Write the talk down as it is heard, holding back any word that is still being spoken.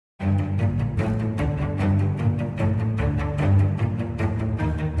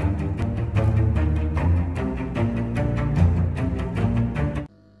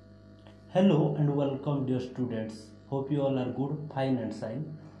Hello and welcome dear students. Hope you all are good, fine and fine.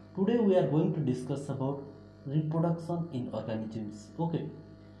 Today we are going to discuss about reproduction in organisms. Okay.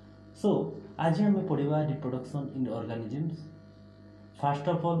 So आज हम पढ़िबा reproduction in organisms.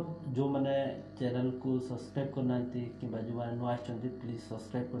 First of all जो मैंने channel को subscribe करना है कि जो मैंने नुआ आछंती प्लीज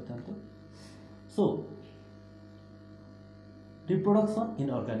सब्सक्राइब कर दियंतु. So reproduction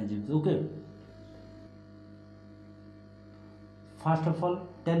in organisms. Okay. First of all,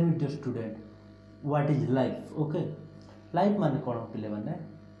 tell me dear student, what is life? Okay, life माने कौन पिले माने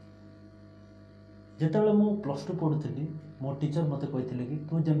जेतेबेले मु प्लस 2 पढुथली मो टीचर मते कहिथिले कि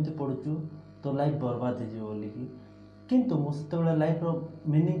तू जेमते पढुचु तो लाइफ बर्बाद हे जे बोली कि किंतु मु सेतेबेले लाइफ रो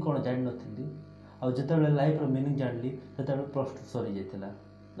मीनिंग कोन जानि नथिली आ जेतेबेले लाइफ रो मीनिंग जानली सेतेबेले प्लस 2 सरी जेतला.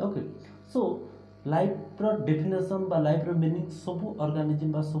 ओके, सो लाइफ रो डेफिनेशन बा लाइफ रो मीनिंग सब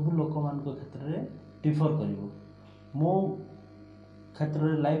ऑर्गेनिज्म बा सब लोक मान को क्षेत्र रे डिफर करिवो. मो क्षेत्र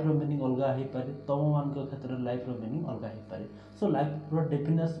में लाइफ रो मीनिंग अलग हो पारे, तुम मान क्षेत्र में लाइफ रो मीनिंग अलग हो पारे. सो लाइफ रो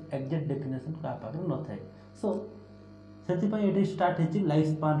डेफिनेशन एक्जेक्ट डेफिनेशन का पाखरे न थाए. सो सेति पई एटी स्टार्ट हेची लाइफ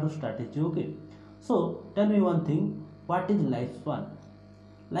स्पान रो स्टार्ट हेची. Okay, so tell me one thing, what is life span?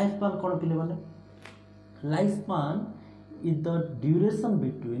 Life span कोन पिले माने life span is the duration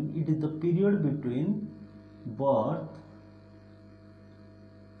between, it is the period between birth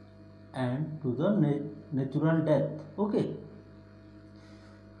and to the natural death. Okay,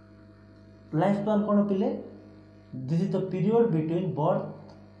 life span कौन पिले this is the period between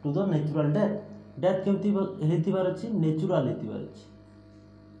birth to the natural death. Death केमती हेतिबार अछि natural हेतिबार अछि.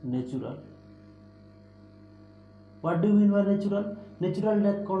 Natural what do you mean by natural? Natural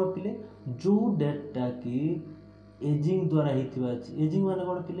death कौन पिले जो death टा की एजिंग द्वारा हेतिबार अछि. एजिंग माने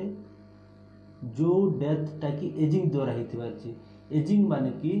कौन पिले जो डेथ टा की एजिंग द्वारा हेतिबार अछि. एजिंग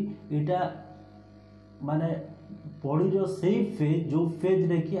माने कि एटा माने बॉडी रो सेही फेज जो फेज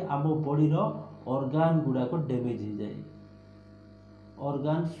रे कि आम बॉडी रो ऑर्गन गुडा को डैमेज हो जाए,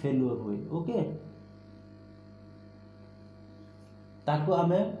 ऑर्गन फेल्योर हुए. ओके, ताको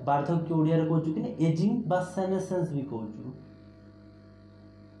आमे वार्धक्य ओडिया रे कहू कि एजिंग बा सेनेसेंस भी कहू.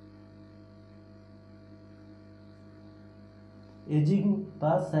 एजिंग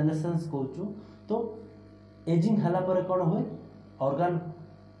बा सेनेसेंस कहू. तो एजिंग हला पर कोन होय ऑर्गन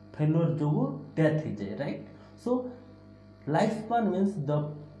फेल्योर जो डेथ हो जाए. Right. So lifespan means the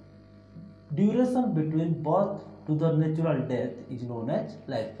duration between birth to the natural death is known as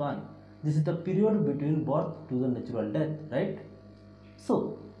lifespan. This is the period between birth to the natural death. Right. So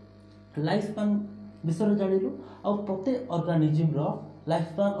lifespan विषय जानिलु आ प्रत्येक organism रो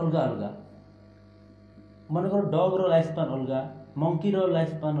लाइफस्पान अलग अलग. मानकर dog रो लाइफस्पान अलग, monkey रो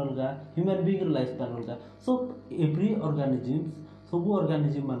लाइफस्पान अलग, human being रो लाइफस्पान अलग. So every organism सब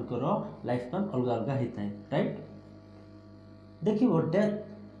organism मानकर लाइफस्पान अलग अलग होता है. राइट. देखियो डेथ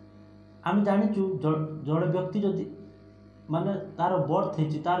आम जानिचु जड़े व्यक्ति जदि माने तार बर्थ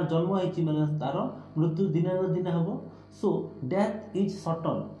हेची तार जन्म हेची माने तार मृत्यु दिने न दिने हबो. So death is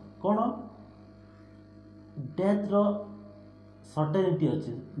certain. Cone death row certainty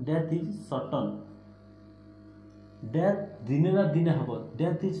अछि. Death is certain. डेथ दिने न दिने हबो.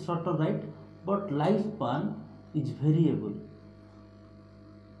 Death is certain. Right. But life span is variable.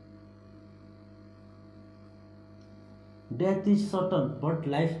 Death is certain but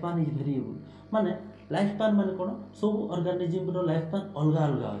life span is variable. माने लाइफ स्पान माने कोन सब organism रो life span अलग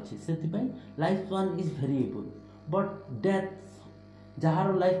अलग अछि. सेति पई life span is variable. But death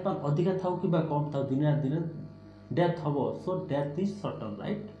जहार लाइफ स्पान अधिक थाउ कि बा कम थाउ दिने दिने डेथ हबो. So death is certain.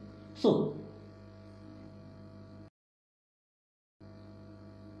 Right.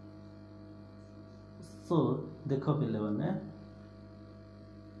 सो देखो पिले माने.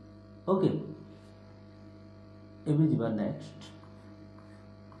 ओके, एबी जीवा नेक्स्ट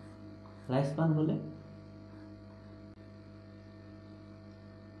लाइफ स्पान बोले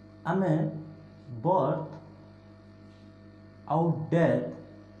आमे बर्थ आउट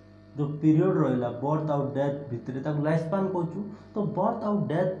डेथ जो पीरियड रहिला बर्थ आउट डेथ भितरे ताको लाइफ स्पान कहू. तो बर्थ आउट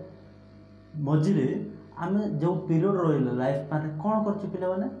डेथ मझिरे आमे जो पीरियड रहिला लाइफ स्पान कोन करछु पिला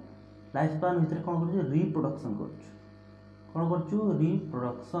माने लाइफ स्पान भितरे कोन करछु रिप्रोडक्शन करछु. कोन करछु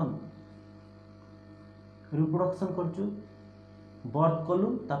रिप्रोडक्शन. रिप्रोडक्शन करछु बर्थ कलु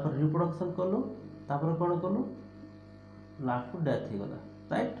तापर रिप्रोडक्शन कलु तापर कोन कलु लास्ट को डेथ हे गला.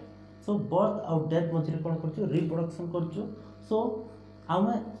 राइट. सो बर्थ आउट डेथ मझिरे कोन करछु रिप्रोडक्शन करछु. सो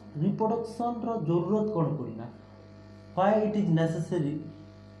आमे रिप्रोडक्शन रो जरूरत कोन करिना why it is necessary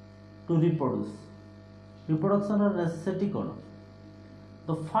to reproduce. Reproduction row necessity cone? The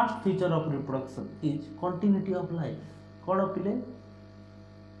first feature of reproduction is continuity of life. कोन पिले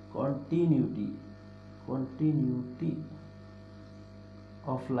कंटिन्यूटी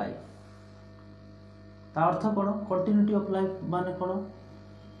of life. ता अर्थ कौन कंटिन्यूटी ऑफ लाइफ माने कौन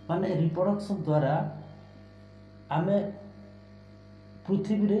माने reproduction द्वारा आमे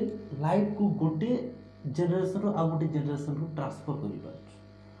पृथ्वी रे लाइफ को गोटे जेनरेशन रो आ गोटे जेनरेशन रो ट्रांसफर करि पाछ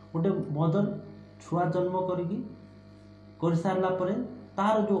गोटे मदर छुआ जन्म कर सारला परे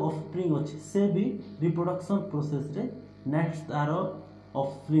तार जो ऑफस्प्रिंग अच्छे से भी रिप्रोडक्शन प्रोसेस रे नेक्स्ट तार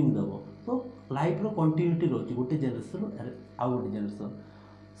ऑफस्प्रिंग देव तो लाइफ रो कंटिन्यूटी रोची गोटे जेनरेशन आ गोटे generation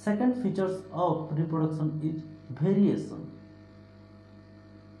second features of reproduction is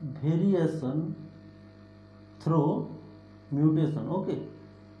variation through mutation okay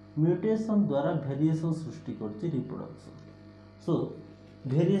mutation द्वारा वेरिएशन सृष्टि करछि रिप्रोडक्शन सो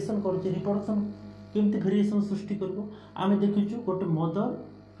वेरिएशन करछि रिप्रोडक्शन केमती वेरिएशन सृष्टि करबो आमे देखिछु गोटे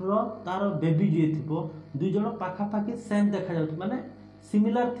मदर रो तार बेबी जे थिबो दुई जण पाखा पाखी सेम देखा जाउत माने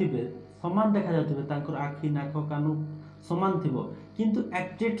सिमिलर थिबे समान देखा जाउतबे तांकर आखि नाक कानु समान थिबो किंतु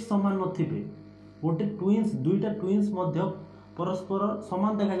एक्जेक्ट समान नथिबे गोटे ट्विन्स दुईटा ट्विन्स मध्य परस्पर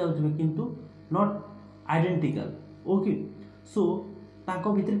समान देखा जाउतबे किंतु नॉट आइडेंटिकल ओके सो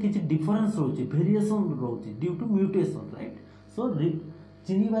ताको भीतर किछि difference रहउछि variation रहउछि due to mutation right so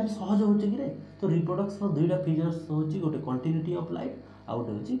चिन्हिबार सहज होछि कि रे तो रिप्रोडक्शन रो दुईटा फीचर्स होछि गोटे कंटिन्यूटी ऑफ लाइफ आ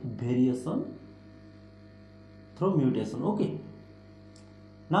गोटे होछि variation through mutation okay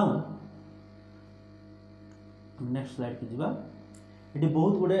now next slide के जिबा एटी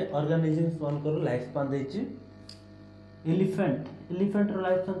बहुत गुडे ऑर्गेनिजम्स वन कर लाइफ स्पान देछि एलिफेंट रो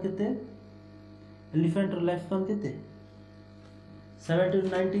लाइफ स्पान केते एलिफेंट रो लाइफ स्पान केते 70 to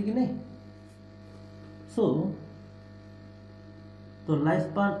 90 कि नहीं सो तो life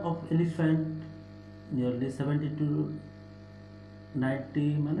span of elephant nearly 70 to 90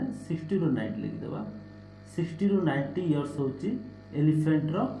 माने 60 to 90 लिख देबा 60 to 90 इयर्स होची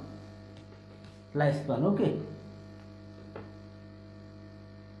एलिफेंट रो लाइफ स्पान ओके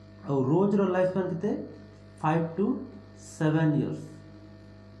और रोज रो लाइफ स्पान किते 5 to 7 years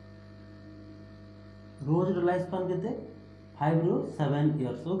rose row life span किते 5 to 7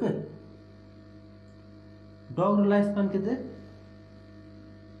 years okay dog row life span किते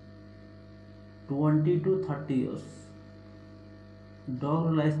 20 to 30 years dog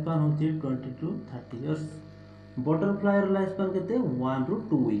row life span होची 20 to 30 years butterfly row life span केते 1 to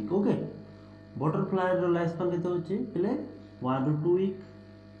 2 week okay butterfly row life span केते होची पिले 1 to 2 week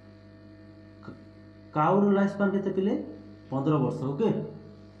cow row life span केते पिले 15 वर्ष okay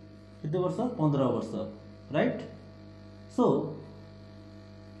केते वर्ष 15 वर्ष राइट सो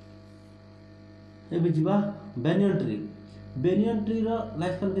एबे जिबा बेनियन ट्री रो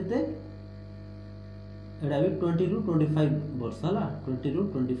लाइफ स्पान केते एडा भी 20 to 25 वर्ष हला 20 to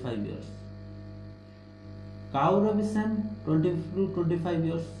 25 इयर्स काउ रो भी same 20 to 25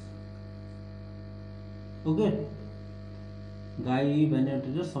 years okay guy banyan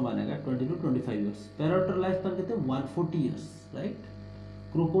tree रो समान है 20 to 25 years parrot row life span केते 140 इयर्स राइट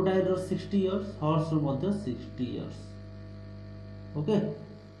क्रोकोडाइल रो 60 इयर्स हॉर्स रो मध्ये 60 years okay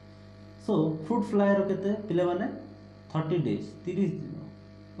so fruit fly रो केते पिले माने 30 डेज 30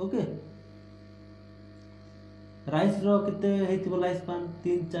 दिन ओके राइस रो केते हेतिबो लाइफ स्पान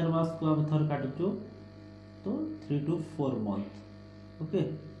 3-4 मास को अब थर काटचो तो 3 to 4 मंथ ओके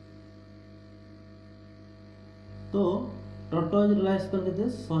तो टर्टोइज रो लाइफ स्पान केते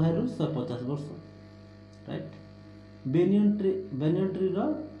 100 ରୁ 150 वर्ष राइट बेनियन ट्री रो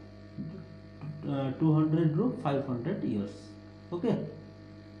 200 ରୁ 500 इयर्स ओके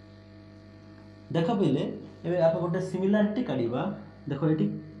देखो पहले एबे आप गोटे सिमिलरिटी काढिबा देखो एटी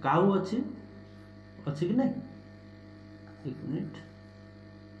काउ अछि कि नै एक मिनिट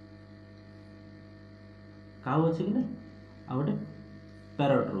काउ अछि कि नै आ गोटे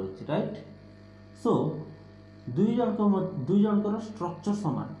पैरट रोच राइट सो दुई जन को स्ट्रक्चर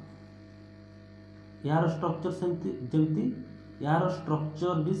समान यार स्ट्रक्चर सेमती जेमती यार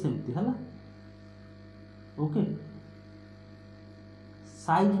स्ट्रक्चर भी सेमती हला ओके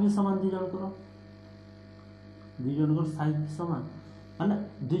साइज भी समान दुई जन को साइज भी समान माने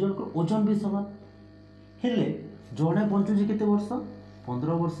दुई जन को ओजन भी समान हेले जड़े बंचुची केते वर्ष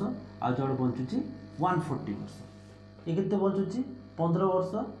 15 वर्ष आ जड़े बंचुची 140 वर्ष ए केते बंचुची 15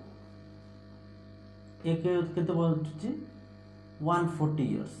 वर्ष एक केते बंचुची 140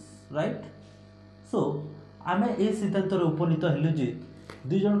 इयर्स राइट सो आमे ए सिद्धांत रे उपनीत हेलु जे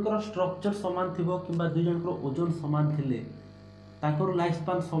दुई जनकर स्ट्रक्चर समान थिबो किबा दुई जनकर ओजन समान थिले ताकर लाइफ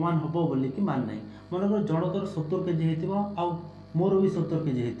स्पान समान हबो बोली कि मान नाही मनकर जनकर 70 केजी हेतिबो आ मोर भी 70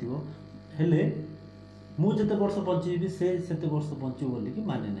 केजी हेतिबो हेले मु जते वर्ष बंचीबी से सेते वर्ष बंची बोली कि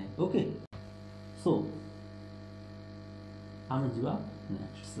माने नाही ओके सो आमे जिबा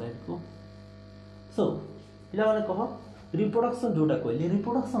नेक्स्ट स्लाइड को सो इला माने कहो रिप्रोडक्शन जोटा कहली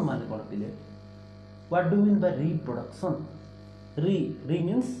रिप्रोडक्शन माने कोन पिले what do mean by reproduction री री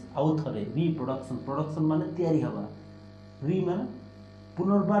मीन्स आउ थरे रिप्रोडक्शन प्रोडक्शन माने तयारी हवा री माने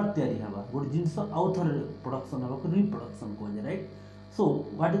पुनर्बार तयारी हवा गोटे जिनस आउ थरे प्रोडक्शन हवा को reproduction कहजे right so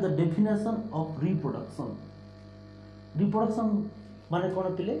what is the definition of reproduction माने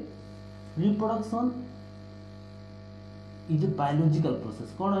कोन पिले reproduction is a biological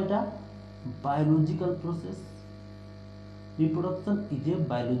process cone Etah biological process reproduction is a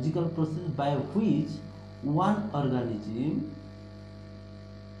biological process by which one organism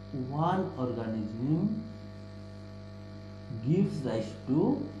gives rise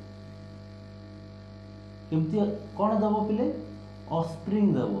to केमती कौन दबो पिले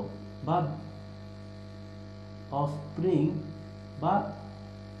offspring दबो बा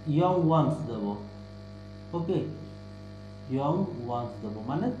young ones दबो okay young ones दबो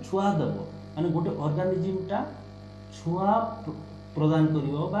माने छुआ दबो माने गोटे ऑर्गेनिज्म टा छुआ प्रदान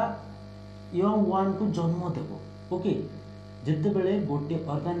करिवो बा यंग वन को जन्म देबो ओके जेते बेले गोटे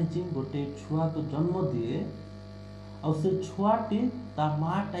ऑर्गेनिज्म गोटे छुआ को जन्म दिए और से छुआटी ता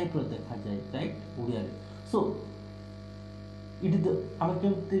मा टाइप रो देखा जाए राइट ओडिया रे सो इट इज द हम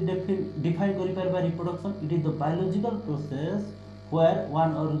केमती डिफाइन करि परबा reproduction it is the biological process where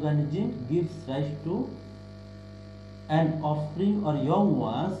one organism gives rise to N offspring और young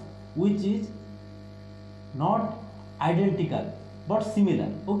ones which is not identical but similar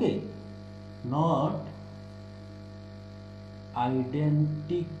okay not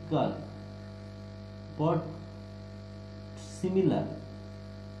identical but similar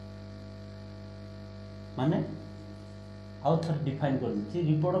माने author define कर दी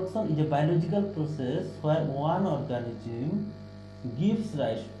reproduction is a biological process where one organism gives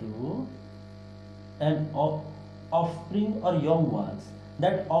rise to an offspring or young ones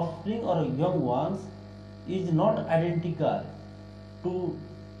that offspring or young ones is not identical to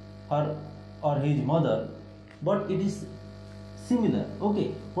her or his mother but it is similar okay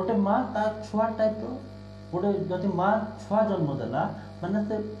गोटे माँ ता छुआ type रो गोटे जति माँ छुआ जन्म देला माने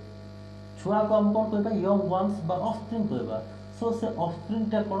से छुआ को हम कोन कहबा यंग वंस बा ऑफस्प्रिंग कहबा सो से ऑफस्प्रिंग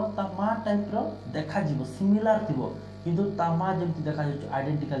टा कोन ता माँ टाइप रो देखा जीवो सिमिलर थिबो किंतु ता माँ जेमति देखा जाय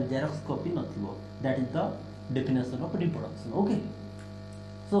identical xerox copy नथिबो that is the definition of reproduction okay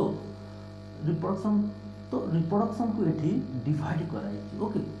so reproduction तो रिप्रोडक्शन को एठी डिवाइड कराई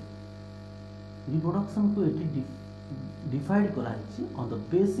ओके रिप्रोडक्शन को एठी डिवाइड कराई ऑन द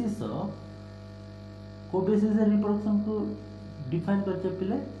बेसिस ऑफ को बेसिस से रिप्रोडक्शन को डिफाइन करते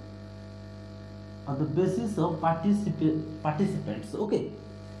पिले on the basis of participants okay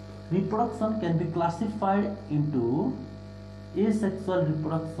reproduction can be classified into asexual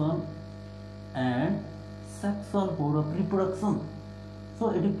reproduction and sexual mode of reproduction so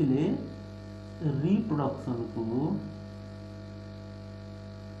एठी पिले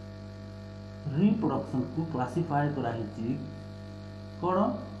रिप्रोडक्शन को क्लासिफाई कराई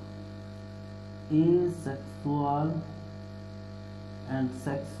कौन asexual and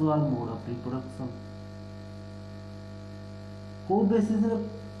sexual mode of reproduction को बेसिस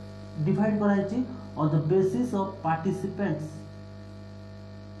डिवाइड कराई on the basis of participants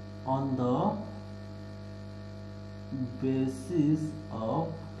on the basis of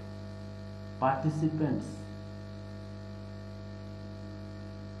participants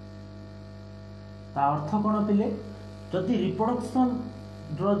ता अर्थ कोन पिले जदि रिप्रोडक्शन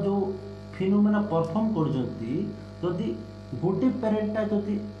रो जो फिनोमेना परफॉर्म करजंती जदि गोटे पेरेंट ता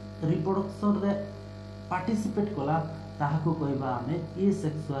जदि रिप्रोडक्शन रे पार्टिसिपेट कला ताहा को कहबा हमें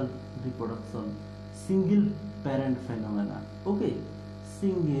asexual reproduction single parent phenomena okay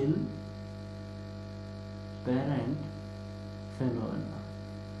single parent phenomena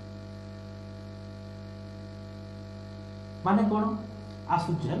माने कोन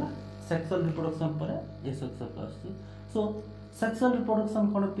आसुच है सेक्सुअल रिप्रोडक्शन पर एसेक्सुअल आसुच सो सेक्सुअल रिप्रोडक्शन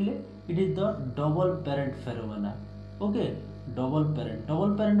कोन पिले it is the double parent phenomena okay double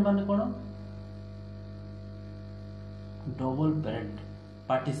parent माने कोन डबल पेरेंट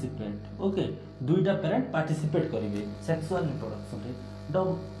पार्टिसिपेट ओके दुईटा पेरेंट पार्टिसिपेट करिवे सेक्सुअल रिप्रोडक्शन रे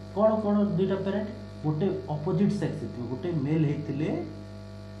कोन दुईटा parent गोटे ऑपोजिट सेक्स हेतु गोटे मेल हेतिले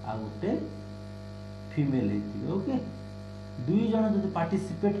आ गोटे फीमेल हेतिले ओके दुई जन जदि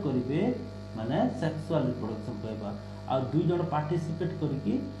पार्टिसिपेट करिवे माने सेक्सुअल रिप्रोडक्शन कहबा आ दुई जन पार्टिसिपेट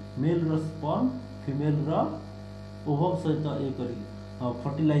करिकि मेल रो स्पर्म फीमेल रो ओवम सहित ए करी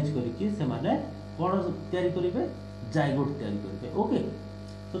फर्टिलाइज करिकि से माने कोन तयारी करिवे जाइगोट तयारी करिवे ओके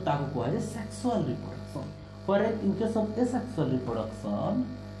तो ताको कहै sexual reproduction for in case of asexual reproduction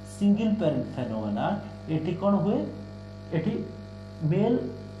single parent phenomena एठी कोन हुए एठी मेल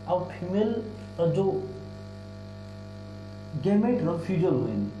और फीमेल जो गेमेट रो फ्यूजन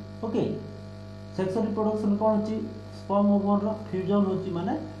हुए ओके सेक्सुअल रिप्रोडक्शन कौन होची स्पर्म ओवम रो फ्यूजन होची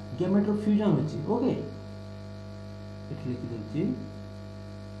माने गेमेट रो फ्यूजन होची ओके इट लिखि देची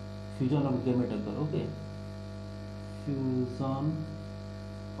fusion of gamete occur okay fusion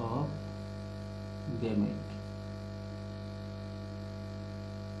of gamete.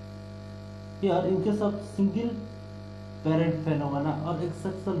 Here, in case of single parent phenomena or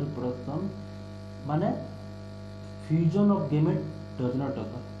asexual reproduction, माने fusion of gamete does not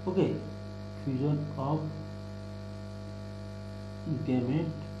occur. Okay, fusion of gamete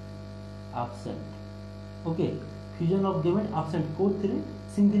absent. Okay, fusion of gamete absent. Code three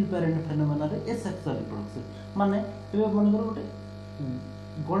single parent phenomena रे asexual reproduction. माने ये बन करो उठे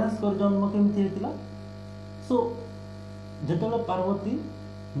गणेश कर जन्म केमती हेतिला सो जेतले पार्वती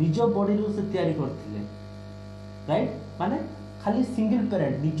निज बॉडी रो से तयारी करथिले राइट माने खाली सिंगल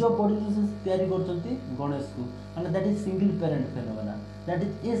पेरेंट निज बॉडी रो से तयारी करचंती गणेश को माने that is single parent phenomena that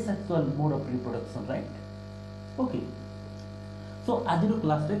is asexual mode of reproduction right okay so आज रो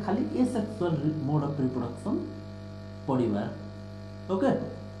क्लास रे खाली asexual mode of reproduction पढिबा okay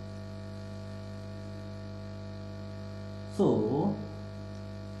so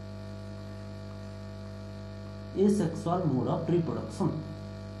asexual mode of reproduction.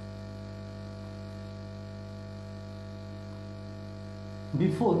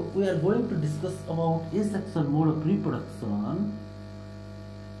 Before we are going to discuss about asexual mode of reproduction,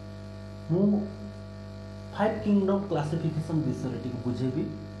 ମୁଁ 5 kingdom classification विषय रे बुझेबी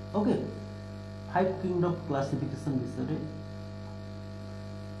okay 5 kingdom classification विषय रे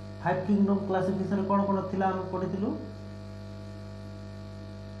 5 kingdom classification कोन कोन थिला हम पढिथिलु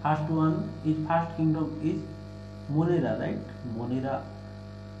first kingdom is Monera right Monera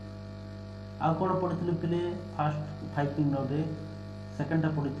आ कोन पढिथिलु पिले first 5 kingdom रे second टा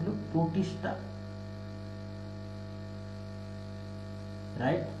पढिथिलु प्रोटिस्टा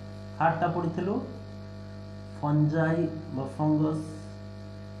राइट थर्ड टा पढिथिलु फंजाई व फंगस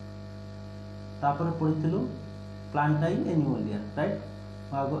तापर पढिथिलु प्लांटाई एनिमोलिया राइट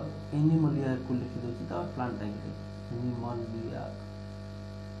आगो एनिमोलिया को लिखि दोछि ता प्लांटाई एनिमोलिया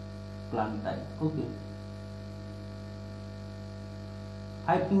प्लांटाई ओके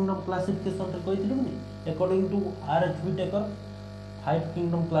 5 kingdom classification रे कहिथिलु नि according to 𝐅𝐻 taker 5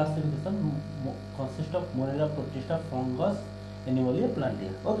 kingdom classification consist of monera protista fungus animalia plantae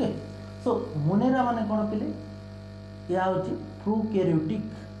okay so Monera माने कोन पिले या होची प्रोकैरियोटिक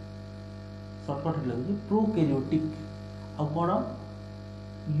शॉर्टकट लागुची प्रोकैरियोटिक आ कोन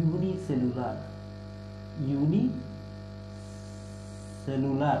यूनिसेलुलर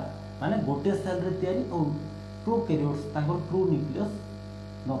माने गोटे सेल रे तयारी ओ प्रोकैरियोट्स ताकर ट्रू न्यूक्लियस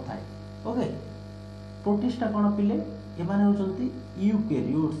न थाए ओके प्रोटिस्टा कोन पिले ए माने होचंती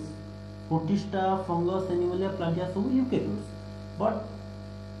यूकैरियोट्स प्रोटिस्टा फंगस एनिमोलिया प्लांटिया सब eukaryotes but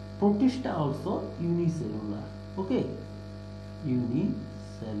protista also unicellular okay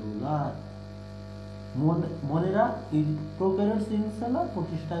unicellular Monera is prokaryotes unicellular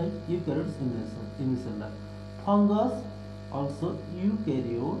protista is eukaryotes unicellular fungus also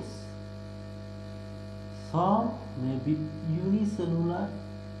eukaryotes some may be unicellular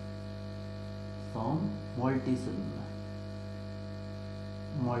some multicellular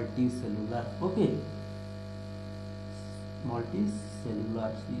okay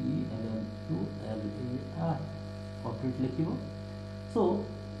multicellular cellular complete लिखिबो so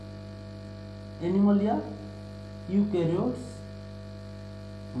animalia eukaryotes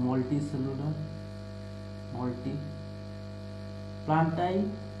multicellular plantae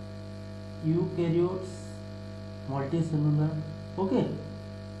eukaryotes multicellular okay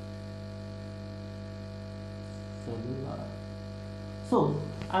cellular so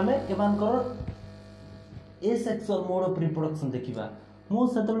आमे एमान कर asexual mode of reproduction देखिबा मो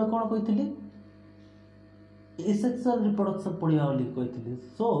सेतबेले कोन कहितली asexual reproduction पढिया वाली कहितली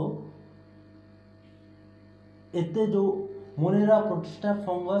so एते जो Monera protista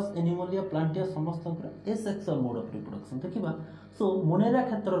fungus एनिमोलिया प्लांटिया समस्त asexual mode of reproduction देखिबा so मोनेरा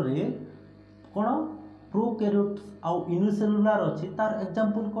क्षेत्र रे कोन प्रोकैरियोट्स आ यूनिसेलुलर अछि तार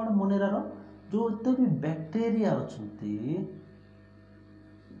एग्जांपल कोन मोनेरा रो जो एते भी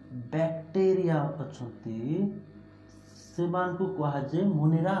बैक्टीरिया अछंती सेमान को कहा जे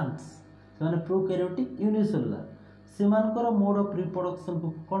मोनेरान्स सेमाने प्रोकैरियोटिक यूनिसेलुलर सेमान कर मोड ऑफ रिप्रोडक्शन को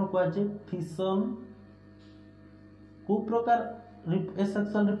कोन कहा जे फिशन को प्रकार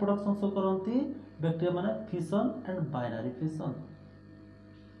एसेक्सुअल रिप्रोडक्शन सो करंती बैक्टीरिया माने फिशन एंड बाइनरी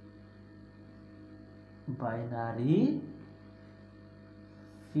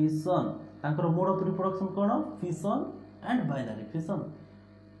फिशन तांकर mode of reproduction cone fission and binary fission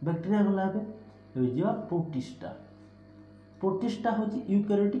bacteria गलाबे होइजिवा protista protista होची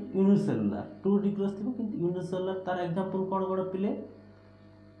यूकैरियोटिक यूनिसेलुलर टू डिग्रीस थिबो किंतु यूनिसेलुलर तार एग्जांपल कोन कोन पिले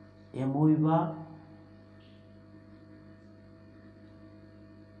एमोइबा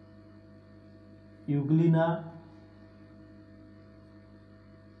यूग्लिना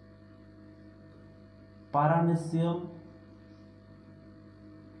पारामेसियम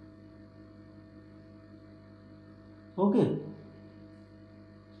ओके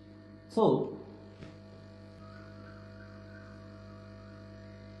सो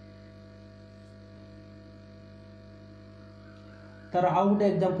तार आउ गोटे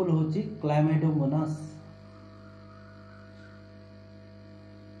एग्जांपल होची क्लाइमेडोमोनास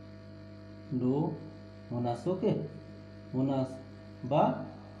डो मोनास ओके मोनास बा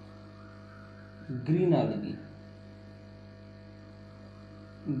ग्रीन आल्गी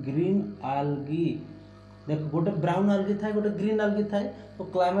देख गोटे ब्राउन आल्गी थाए गोटे ग्रीन आल्गी थाए तो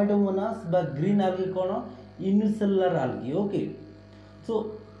क्लाइमेडोमोनास बा ग्रीन आल्गी कोन यूनिसेलुलर आल्गी ओके सो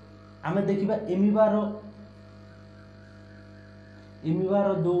आमे देखिबा एमिबार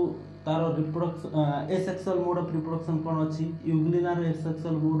जो तार reproduction asexual mode of reproduction कोन अछि यूग्लिनार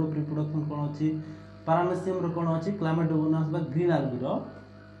एसेक्सुअल मोड ऑफ रिप्रोडक्शन कोन अछि पारामेसियम रो कोन अछि क्लाइमेडोमोनास बा green algae row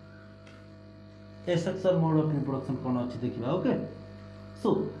asexual mode of reproduction कोन अछि देखिबा ओके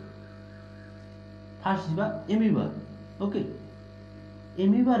सो फर्स्ट बा एमिबा ओके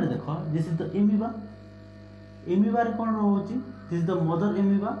एमिबा रे देखो दिस इज द एमिबा रे कोन होछि this is the mother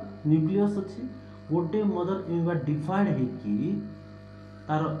amoeba nucleus अछि गोटे मदर एमिबा डिवाइड हे कि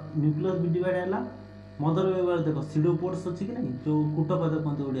तार न्यूक्लियस भी डिवाइड हैला मदर एमिबा देखो सीडोपोड्स अछि कि नहीं जो कुटपाद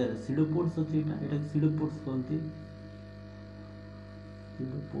कहते ओडिया रे सीडोपोड्स अछि एटा सीडोपोड्स कहते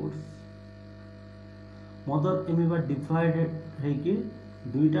सीडोपोड्स मदर एमिबा डिवाइड है कि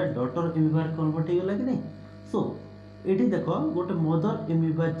दुईटा डॉटर एमिबा कन्वर्ट हो गला कि नहीं सो एठी देखो गोटे मदर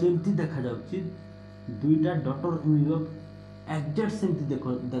एमिबा जेमती देखा जाउची दुईटा डॉटर एमिबा एग्जैक्ट सेमती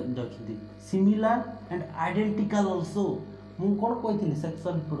देखो जाउची सिमिलर एंड आइडेंटिकल आल्सो मु कोन कहिथिली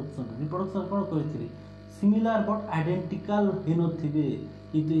sexual reproduction cone कहिथिली similar but identical हेनथिबे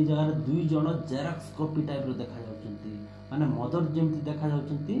किंतु ए जगह दुई जण जेरॉक्स कॉपी टाइप रो देखा जाउचंती माने मदर जेमती देखा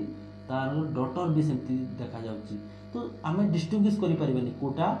जाउचंती तार डॉटर भी सेमती देखा जाउची तो आमे डिस्टिंग्विश करि परिबानी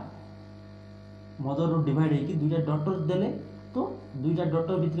कोटा मदर रो डिवाइड है कि दुईटा डॉटर देले तो दुईटा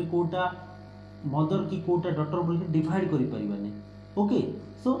डॉटर भितरे कोटा मदर की कोटा डॉटर बोल के डिवाइड करि परिबानी ओके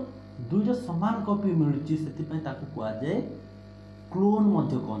सो दुईटा समान कॉपी मिलुची सेति पय ताको कुआ जाय क्लोन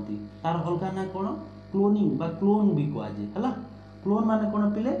मध्य कहती तार अलगा ना कोन क्लोनिंग बा क्लोन भी कुआ जाय हला क्लोन माने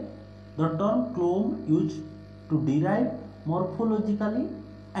कोन पिले the term clone use to derive morphologically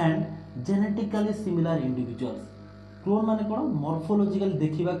and genetically similar individuals clone माने कोन मॉर्फोलॉजिकली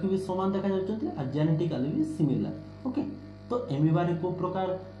देखिबा कि भी समान देखा जाउचंती आ जेनेटिकली भी सिमिलर ओके तो एमिबा रे को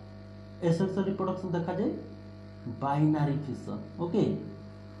प्रकार एसेक्सुअल रिप्रोडक्शन देखा जाए binary fission okay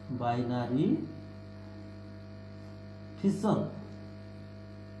binary fission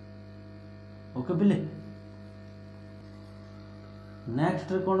okay पिले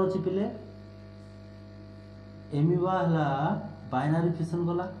नेक्स्ट रे कोन अछि पिले एमिबा हला बाइनरी फिशन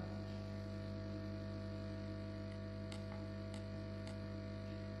गला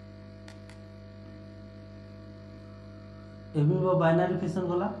एमिबा बाइनरी फिशन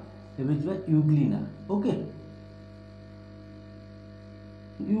गला एबे जबे यूग्लिना ओके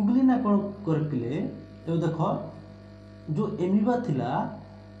यूग्लिना कोन कर पिले ए देखो जो एमिबा थिला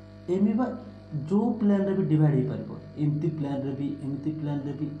एमिबा जो प्लेन रे भी डिवाइड हो परबो एमती प्लेन रे भी एमती प्लेन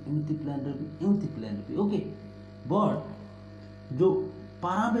रे भी एमती प्लेन रे भी एमती प्लेन रे भी ओके बट जो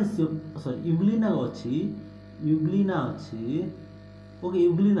पारामेसियम सॉरी यूग्लिना अछि ओके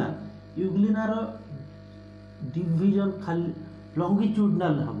यूग्लिना रो डिवीजन खाली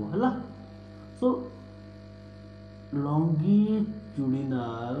लॉन्गिट्यूडिनल हबो हला सो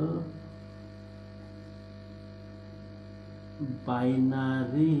लॉन्गिट्यूडिनल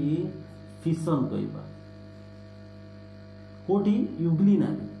बाइनरी फिशन कहबा कोठी यूग्लिना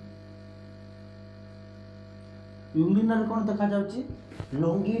कोन देखा जाउची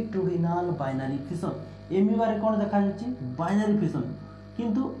लॉन्गिट्यूडिनल बाइनरी फिशन एमिबा रे कोन देखा जाउची बाइनरी फिशन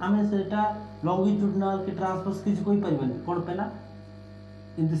किंतु आमे सेटा लॉन्गिट्यूडिनल के ट्रांसवर्स किछ कोइ परिबनी कोन पेला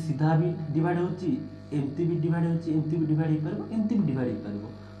एमती सीधा भी डिवाइड होची एमती भी डिवाइड होची एमती भी डिवाइड हो परबो एमती भी डिवाइड हो परबो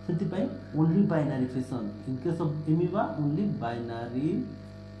सेति पय only binary fission in case of amoeba only binary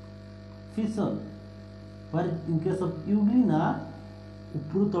fission पर इन केस ऑफ यूग्लिना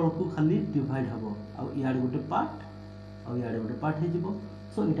ऊपर तळकु खाली डिवाइड हबो आ याड गोटे पार्ट हे जिवो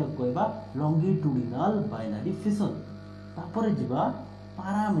सो इटा कहबा लॉन्गिट्यूडिनल बाइनरी फिशन तापर जिबा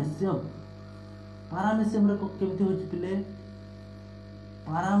पारामेसियम रे केमती होची पिले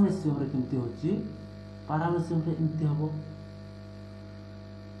पारामेसियम रे केमती होची पारामेसियम रे एमती हबो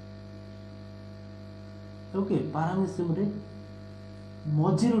ओके पैरामीशियम रे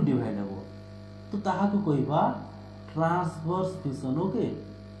मझिरु डिवाइड हो तो ताहाकु कहबा transverse fission okay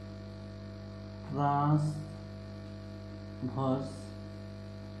transverse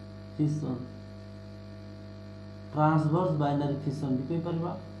fission transverse binary fission भी कहि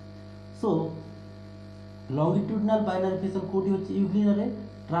परबा सो लॉन्गिट्यूडिनल बाइनरी फिशन कोठी होची यूक्लिड रे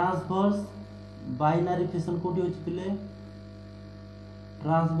ट्रांसवर्स बाइनरी फिशन कोठी होची पिले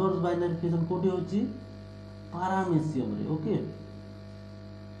ट्रांसवर्स बाइनरी फिशन कोठी होची पैरामीशियम रे okay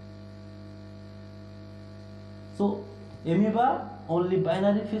so amoeba only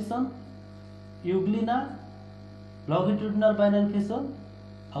binary fission Euglena longitudinal binary fission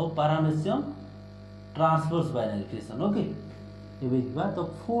और paramecium transverse binary fission okay एबे जिबा तो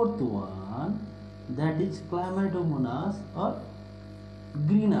फोर्थ वन दैट इज क्लाइमेटोमोनास और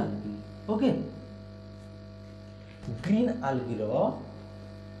green algae okay green algae रो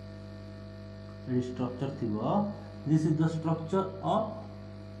स्ट्रक्चर थिबो this is the structure of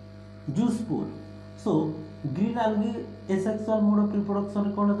zoospore so green algae asexual mode of reproduction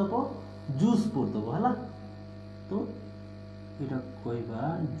कोन दबो zoospore दबो हला तो एटा कहबा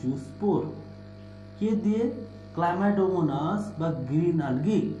जूस्पोर के दिए क्लाइमेटोमोनास बा ग्रीन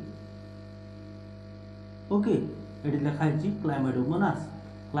algae ओके एटी लिखा है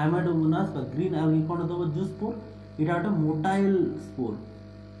क्लाइमेटोमोनास बा ग्रीन algae कोन दबो जूस्पोर एटा एक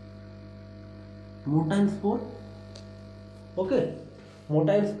motile spore okay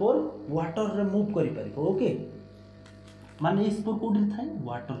motile spore water रे मूव करि परिबो ओके माने स्पोर कोडी थाय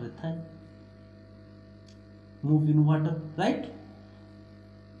वाटर रे थाय मूव इन वाटर राइट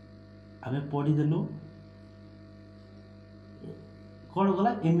हमें पढ़ी देलु कोन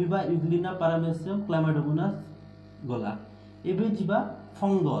गला एमीबा यूग्लिना पैरामीशियम क्लाइमेटोमोनास गला एबे जिबा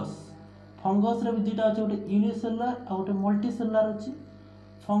फंगस रे भी दुटा अछि ओटे यूनिसेलुलर आ ओटे मल्टीसेलुलर अछि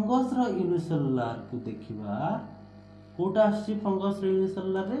फंगस रो यूनिसेलुलर को देखिबा कोटा आछि फंगस रो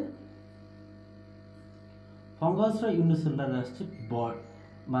यूनिसेलुलर रे फंगस रो यूनिसेलुलर आछि बॉड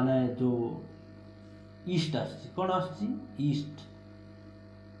माने जो ईस्ट आछि कोन आछि ईस्ट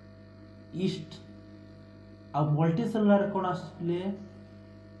आ मल्टीसेलुलर कोन आछि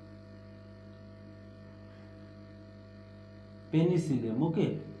पेनिसिलियम ओके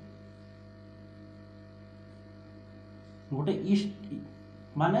गोटे ईस्ट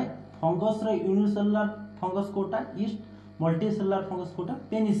माने फंगस रो unicellular fungus Kota east multicellular fungus Kota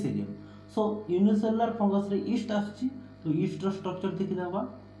Penicillium सो यूनिसेलुलर फंगस रे ईस्ट आछि तो ईस्ट रो स्ट्रक्चर देखि देबा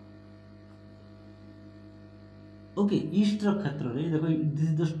ओके ईस्ट रो क्षेत्र रे देखो this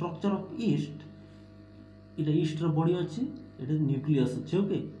is the structure of east इटा ईस्ट रो बॉडी अछि इटा न्यूक्लियस अछि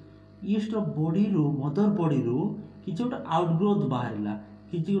ओके ईस्ट रो बॉडी रो मदर बॉडी रो किछ गोटे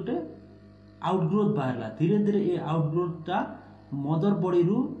आउटग्रोथ बाहरला धीरे धीरे ए आउटग्रोथ ता मदर बॉडी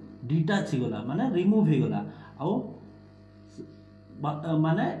रो डिटैच हो गला माने रिमूव हो गला आ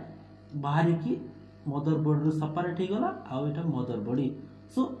माने बाहर की मदर बॉडी रो सेपरेट हो गला आ एटा मदर बॉडी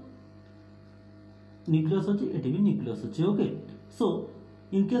सो न्यूक्लियस अछि एटी भी न्यूक्लियस अछि okay so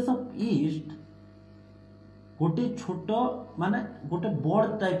in case of east गोटे छोट माने गोटे बड़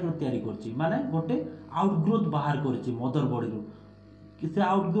टाइप रो तयारी करछि माने गोटे आउटग्रोथ बाहर करछि मदर बॉडी रो किसे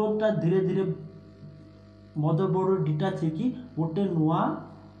आउटग्रोथ ता धीरे धीरे मदर बॉडी रो डिटैच कि गोटे नुआ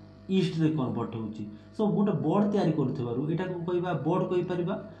ईस्ट रे कन्वर्ट होछि सो गोटे बड़ तयारी करथिबारु एटा को कहबा बड़ कहि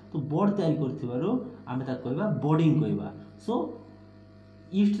परिबा तो बड़ तयारी करथिबारु आमे ता कहबा बॉडिंग कहबा सो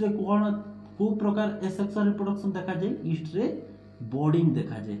ईस्ट रे कोन को प्रकार एसेक्सुअल रिप्रोडक्शन देखा जाय ईस्ट रे बॉडिंग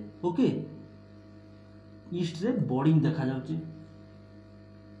देखा जाय ओके ईस्ट रे बॉडिंग देखा जाउची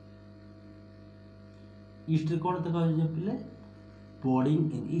ईस्ट रे कोन देखा जाय पिले बॉडिंग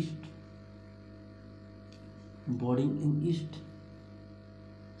इन ईस्ट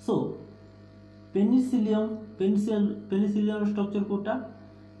सो पेनिसिलियम स्ट्रक्चर कोटा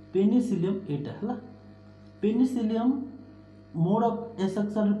पेनिसिलियम एटा हला Penicillium mode of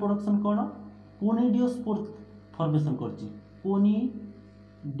asexual reproduction cone कोनिडियोस्पोर formation करची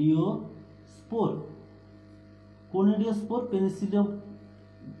कोनिडियोस्पोर पेनिसिलियम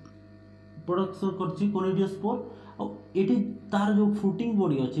प्रोडक्शन करची कोनिडियोस्पोर और एटी तार जो फ्रूटिंग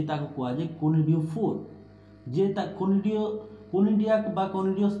बॉडी अछि ताको कुआ जे कोनिडियोफोर जे ता कोनिडिया बा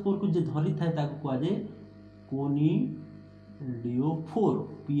कोनिडियोस्पोर को जे धरि थाए ताको कुआ जे कोनिडियोफोर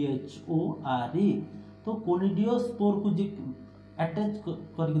PHORE तो कोनिडियोस्पोर को जे अटैच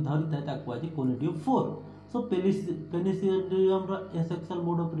करके धरि थाए ताको कुआ जे conidiophore so Penicillium row asexual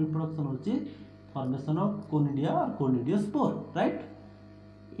mode of reproduction होची फॉर्मेशन ऑफ कोनिडिया और कोनिडियोस्पोर राइट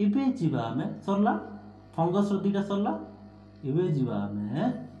इबे जीवा में सरला फंगस रो दुटा सरला इबे जीवा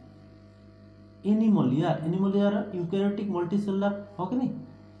में एनिमलिया यूकैरियोटिक मल्टीसेलुलर हो कि नहीं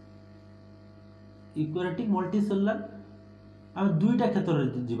यूकारियोटिक मल्टीसेलुलर आम दुईटा क्षेत्र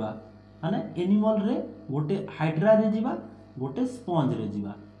रे जीवा माने एनिमल रे गोटे हाइड्रा रे जीवा गोटे स्पंज रे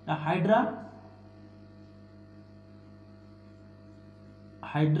जीवा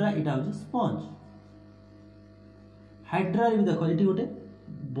हाइड्रा इटा हो स्पंज हाइड्रा रे देखो एटी गोटे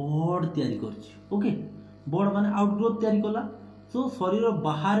बॉड तैयारी करछि ओके बॉड माने आउटग्रोथ तैयारी कला सो शरीर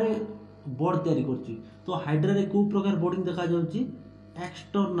बाहर बॉड तैयारी करछि तो हाइड्रा रे को प्रकार बॉडिंग देखा जाउछि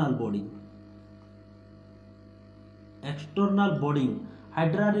एक्सटर्नल बॉडिंग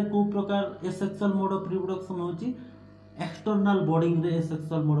हाइड्रा रे को प्रकार एसेक्सुअल मोड ऑफ रिप्रोडक्शन होछि एक्सटर्नल बॉडिंग रे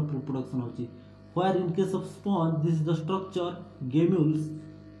एसेक्सुअल मोड ऑफ रिप्रोडक्शन होछि where in case of sponge this is the structure gemmules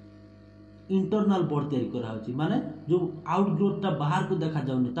internal body तैयारी करा होछि माने जो आउटग्रोथ ता बाहर को देखा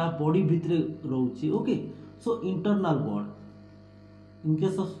जाउनी ता बॉडी भितरे रहउछि okay so internal baud in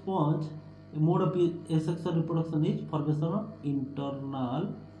case of sponge mode of asexual reproduction is formation of internal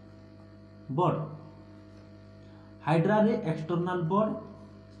baud hydra रे एक्सटर्नल बॉड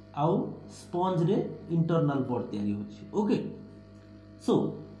आउ स्पंज रे इंटरनल बॉड तैयारी होछि ओके सो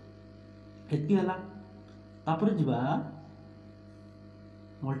एतकी हला तापर जिबा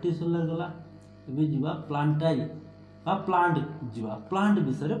मल्टीसेलुलर गला एबे जिबा प्लांटाई बा प्लांट जिबा प्लांट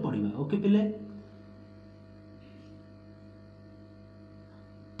विषय रे पढिबा ओके पिले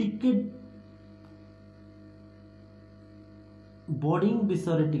टिके बॉडिंग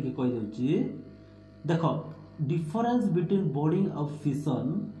विषय रे टिके कहि दउची देखो difference between bonding of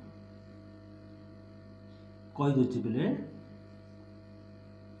fission कहि दउची पिले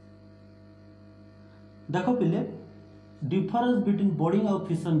देखो पिले डिफरेंस बिटवीन बॉडिंग और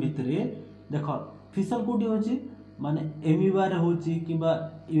फिशन भितरे देखो फिशन कोटी होची माने एमीबा रे होची किबा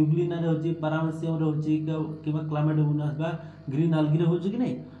यूग्लिना रे होची पैरामेसियम रे होची किबा क्लामाइडोमोनास बा ग्रीन algae रे होची कि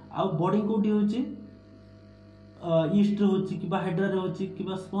नहीं आ बॉडिंग कोटी होची ईस्ट रे होची किबा हाइड्रा रे होची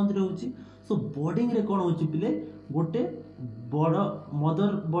किबा स्पंज रे होची सो बॉडिंग रे कोन होची पिले गोटे बड़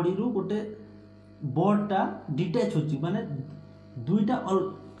मदर बॉडी रु गोटे बॉडटा डिटैच होची माने दुईटा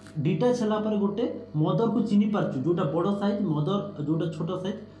डिटैच हला पर गोटे मदर को चिनी पारछु जोटा बड़ साइज मदर जोटा छोटा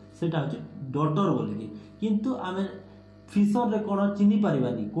साइज सेटा होची डॉटर बोली की किंतु आमे फिशर रे कोन चिनी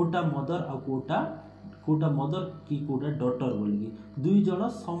परिबानी कोटा मदर आ कोटा मदर की कोटा डॉटर बोली की दुई जण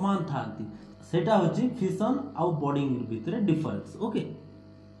समान थांती सेटा होची फिशन आ बॉडिंग भितरे डिफरेंस ओके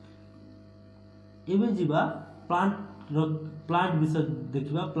एबे जीवा प्लांट विषय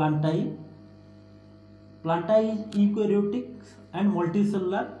देखिबा प्लांटाई is eukaryotic and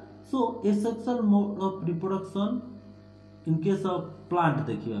multicellular so asexual mode of reproduction in case of plant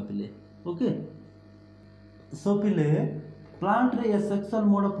देखिबा पिले ओके सो पिले प्लांट रे asexual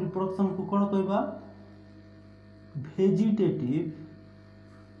mode of reproduction को कोन कहबा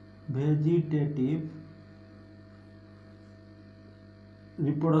वेजिटेटिव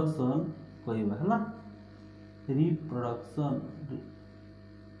रिप्रोडक्शन कहबा हला reproduction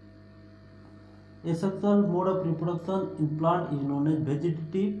asexual mode of reproduction in plant is known as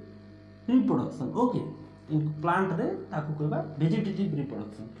vegetative reproduction okay in plant रे ताकू कहबा vegetative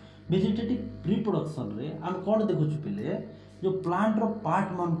reproduction रे हम कोन देखु छु पिले जो प्लांट रो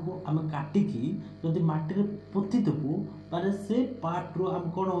पार्ट मान को हम काटी की जदी माटी रे पोथि देबु माने से पार्ट रो हम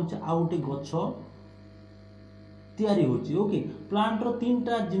कोन होछ आउटे गछ तयारी होची ओके प्लांट रो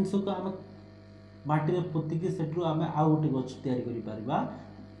तीनटा जिंस को हम माटी रे पोथि की सेट्रो हम आउटे गछ तयारी करि परबा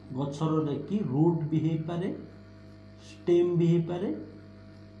गछर रेकी रूट भी हे पारे स्टेम भी हे पारे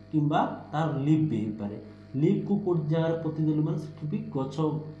किंबा तार लीफ भी हे पारे लीफ को कोट जगह पोती देलु मन सेठी भी गछ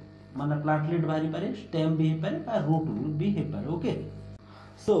माने प्लांटलेट बाहरी पारे स्टेम भी हे पारे बा रूट भी हे पारे ओके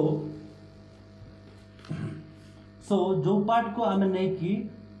सो जो पार्ट को आमे नै की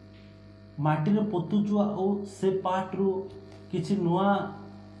माटी रे पोतुचु आ से पार्ट रो किछि नुवा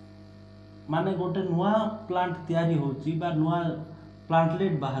माने गोटे नुवा प्लांट तयारी होची बा नुवा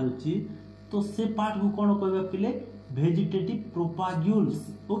प्लांटलेट बाहरुची तो से पार्ट को कोन कहबा पिले वेजिटेटिव प्रोपाग्यूल्स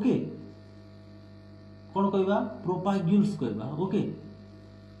ओके कोन कहबा प्रोपाग्यूल्स कहबा ओके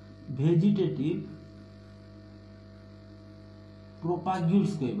वेजिटेटिव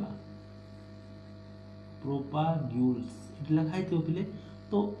प्रोपाग्यूल्स कहबा प्रोपाग्यूल्स इट लिखाइ थियो पिले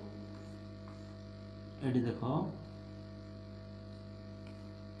तो एडी देखो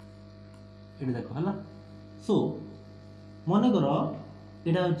हला सो मन कर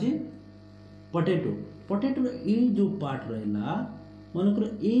एटा होची पोटैटो ए जो पार्ट रहला मन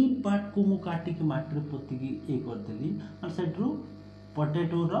कर ए पार्ट को मु काटी के माटी रे पोती की ए कर देली और सेट्रु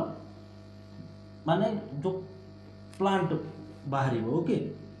पोटैटो रो माने जो प्लांट बाहरिबो ओके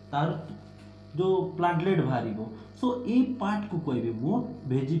तार जो प्लांटलेट बाहरिबो सो ए पार्ट को कहबे मु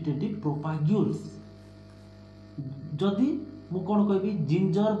वेजिटेटिव प्रोपाग्यूल्स जदी मु कौन कहबी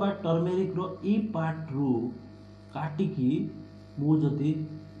जिंजर बा टर्मेरिक रो ई पार्ट रू काटिकी मु जदि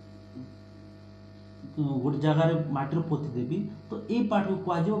गोटे जगार माटी पोति देवी तो ये पार्ट को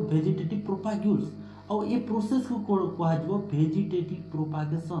कह वेजिटेटिव प्रोपाग्यूल्स और ये प्रोसेस को कह वेजिटेटिव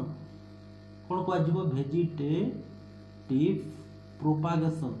प्रोपागेशन कौन कह वेजिटेटिव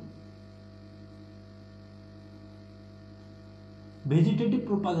प्रोपागेशन वेजिटेटिव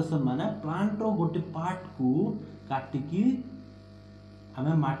प्रोपागेशन माने प्लांट रो गोटे पार्ट को काटिकी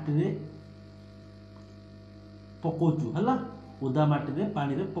आमे माटी रे पकोचु हला ओदा माटी रे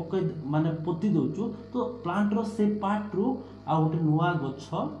पानी रे पके माने पोती दोचु तो प्लांट रो से पार्ट रो आ गोटे नुआ गछ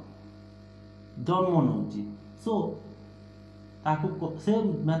जन्म नउची सो ताकू से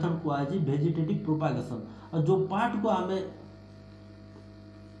मेथड को आजी वेजिटेटिव प्रोपागेशन और जो पार्ट को आमे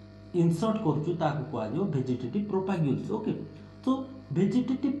इंसर्ट करचु ताकू को आजो वेजिटेटिव प्रोपाग्यूल्स ओके तो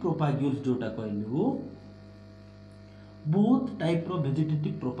वेजिटेटिव प्रोपाग्यूल्स जोटा कहलु बहुत टाइप रो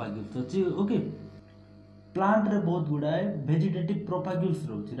वेजिटेटिव प्रोपाग्यूल्स अछि ओके प्लांट रे बहुत गुडाए वेजिटेटिव प्रोपाग्यूल्स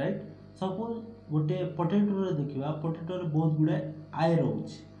रहउछि राइट सपोज गोटे पोटैटो रे देखिबा पोटैटो रे बहुत गुडाए आय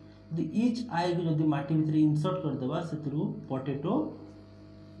रहउछि यदि ईच आय को यदि माटी भीतर इंसर्ट कर देबा सेतरु पोटैटो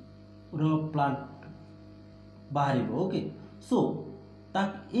रो प्लांट बाहरिबो ओके सो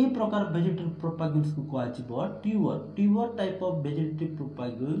ताक ए प्रकार वेजिटेटिव प्रोपाग्यूल्स को कहजिबो tuber type of vegetative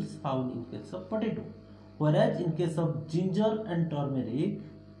प्रोपाग्यूल्स found in case of potato whereas in case of ginger and turmeric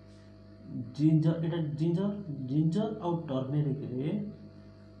ginger और टर्मेरिक रे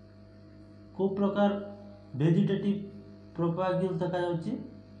को प्रकार वेजिटेटिव प्रोपाग्यूल्स देखा जाउची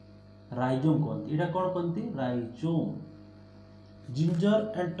राइजोम कहती एटा कोन कहती राइजोम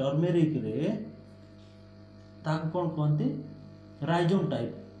जिंजर एंड टर्मेरिक रे ताको कोन कहती rhizome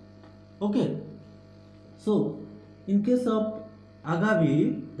type okay so in case of आगावी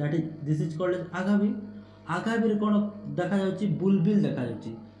that is this is called as आगावी रे कोन देखा जाउची बुलबिल देखा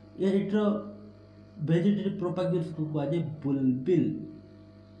जाउची एट्रो वेजिटेटिव प्रोपाग्यूल्स को कहा जाए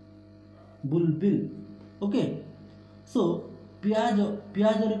बुलबिल ओके सो प्याज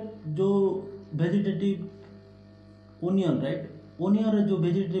रे जो वेजिटेटिव ओनियन राइट ओनियन रे जो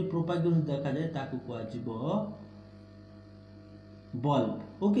वेजिटेटिव प्रोपाग्यूल्स देखा जाए ताको कहा जिवो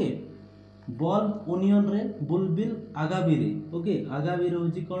बल्ब ओके बल्ब ओनियन रे बुलबिल आगावी रे ओके आगावी रे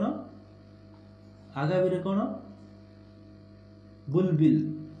होची कोन आगावी रे कोन बुलबिल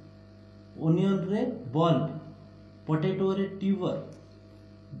ओनियन रे बल्ब पोटैटो रे ट्यूबर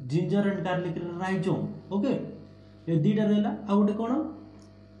जिंजर एंड गार्लिक रे राइजोम ओके ये दीटा रहला आ गोटे कोन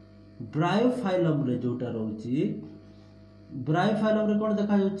ब्रायोफाइलम रे जोटा रहउची ब्रायोफाइलम रे कोन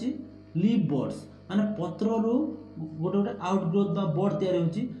देखा जाउची लीफ बर्ड्स माने पत्र रो गोटे गोटे आउटग्रोथ बा बर्ड तयार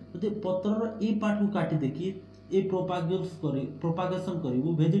होउची जदि पत्र रो ई पार्ट को काटी देखि ए प्रोपाग्यूल्स करी प्रोपागेशन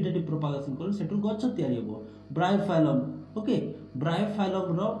करिवो वेजिटेटिव प्रोपागेशन करी सेटु गछ तयार हेबो ब्रायोफाइलम ओके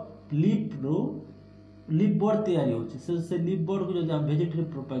ब्रायोफाइलम रो लीफ बर्ड तैयारी होची से लीफ बर्ड को जब वेजिटेटिव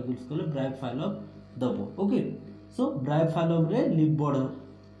प्रोपाग्यूल्स कले ब्रायोफाइलम दबो ओके सो ब्रायोफाइलम रे लीफ बर्ड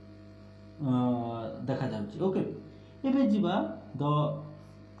देखा जाउची ओके एबे जिबा the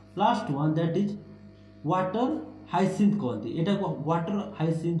last one that is water hyacinth कहती एटा को वाटर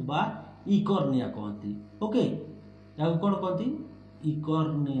हाइसिंथ बा इकॉर्निया कहती ओके याको कोन कहती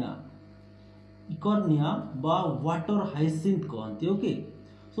इकॉर्निया बा वाटर हाइसिंथ कहती ओके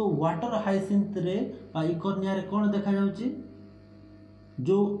सो वाटर हाइसिंथ रे बा इकॉर्निया रे कोन देखा जाउची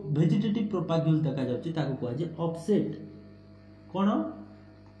जो वेजिटेटिव प्रोपाग्यूल देखा जाउची ताको कहै जे ऑफसेट कोन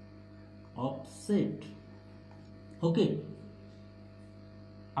ऑफसेट ओके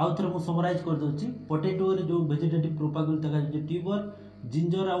आउ थरे मु समराइज कर दोची पोटैटो रे जो वेजिटेटिव प्रोपाग्यूल देखा जाउची ट्यूबर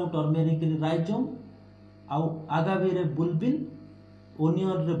जिंजर आउ टर्मेरिक रे राइजोम आउ आगावी रे बुलबिल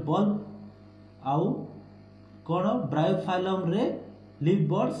ओनियन रे बल्ब आउ कोन ब्रायोफाइलम रे लीफ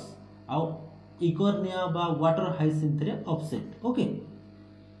बर्ड्स आउ इकॉर्निया बा वाटर हाइसिंथ रे ऑफसेट ओके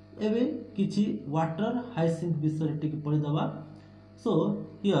एबे किछि वाटर हाइसिंथ विषय टिक पढि दबा सो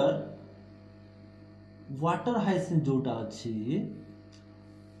हियर वाटर हाइसिंथ जोटा अछि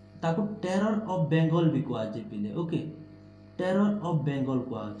ताको टेरर ऑफ बेंगल भी कहै छै पिले ओके टेरर ऑफ बेंगल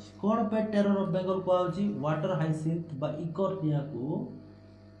कहै छै कोन पे टेरर ऑफ बेंगल कहै छै वाटर हाइसिंथ बा इकॉर्निया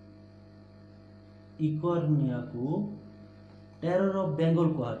को टेरर ऑफ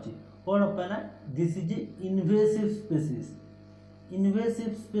बेंगल कहै छै कोन पे ना this is a invasive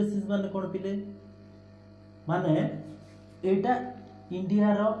species माने कोन पिले माने एटा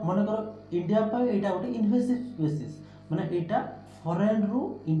इंडिया रो माने कर इंडिया पे एटा गोटे इन्वेसिव स्पीसीज माने एटा फॉरेन रू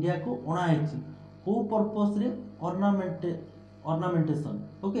इंडिया को अणा आइछि को पर्पस रे ऑर्नामेंटेशन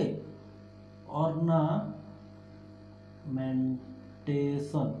ओके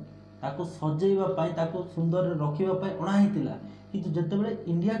ऑर्नामेंटेशन ताको सजेइबा पई ताको सुंदर रखिबा पई अणा हितिला किंतु जतेबेले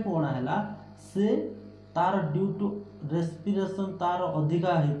इंडिया को अणा हैला से तार ड्यू टू रेस्पिरेशन तार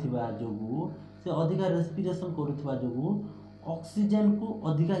अधिका हेथिबा जोगु से अधिका रेस्पिरेशन करूथिबा जोगु ऑक्सीजन को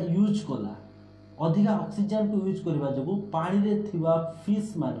अधिका यूज कला अधिका ऑक्सीजन को यूज करबा जोगु पानी रे थिबा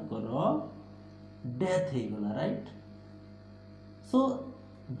फिश मानकर डेथ हे गला राइट। सो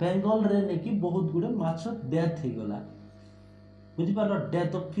बेंगल रे ने की बहुत गुडे माछ डेथ हे गला बुझी पारो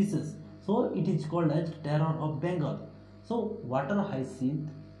death of fishes so it is called as terror of Bengal. So water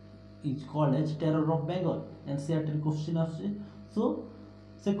hyacinth is called as terror of Bengal NCERT question आछे। सो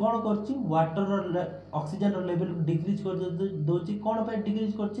से कोन करछि वाटर ऑक्सीजन लेवल डिक्रीज कर दोछि कोन पे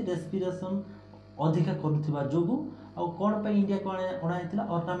डिक्रीज करछि रेस्पिरेशन अधिका करूथिबा जोगु आ कोन पे इंडिया को अणा हेतिला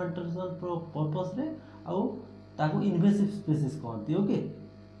ऑर्नामेंटेशन पर्पस रे आ ताको इन्वेसिव स्पीसीज कहंती। ओके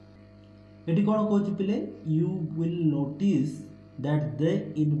एटी कोन कहछि पिले you will notice that they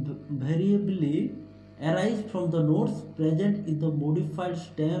invariably arise from the nodes present in the modified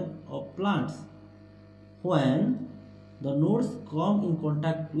stem of plants when the nodes come in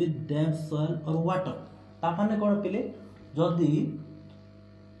contact with damp soil or water। तापाने कोन पिले जदी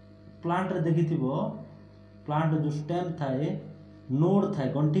plant रे देखिथिबो plant जो stem थाए node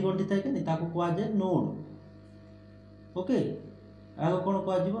थाए गंटी गंटी थाए कि ताको कोआ जे node. Okay आगो कोन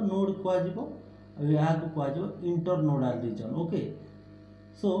कोआ जीवो नोड कोआ जीवो या को कोआ जीवो इंटरनोडल रीजन। ओके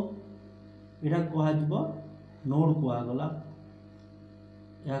सो एटा कोआ जीवो नोड कोआ गला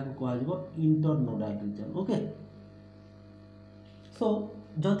या को कोआ जीवो इंटरनोडल रीजन। ओके सो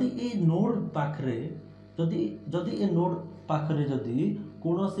जदि ए नोड पाखरे जदि ए नोड पाखरे जदि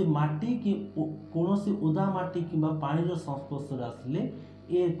कोनोसी माटी कि कोनोसी उदा माटी किबा पानी रो संस्पर्श रे आसले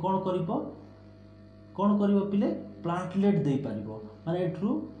ए कोन करिवो पिले प्लांटलेट दे पारिबो माने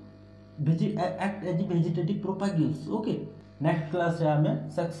through act as vegetative प्रोपाग्यूल्स। Okay next class रे हमें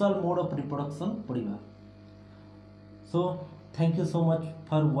sexual mode of reproduction पढ़िबा। So thank you so much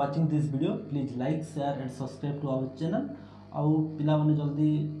for watching this video please like share and subscribe to our channel आउ पिला माने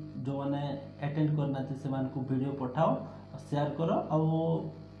जल्दी जो माने अटेंड करना से मान को वीडियो पठाओ शेयर करो आउ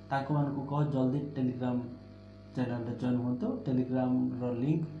ताको मान को कह जल्दी टेलीग्राम चैनल रे जॉइन होतो टेलीग्राम रो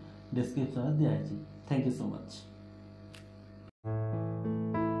लिंक डिस्क्रिप्शन रे दिया है। Thank you so much.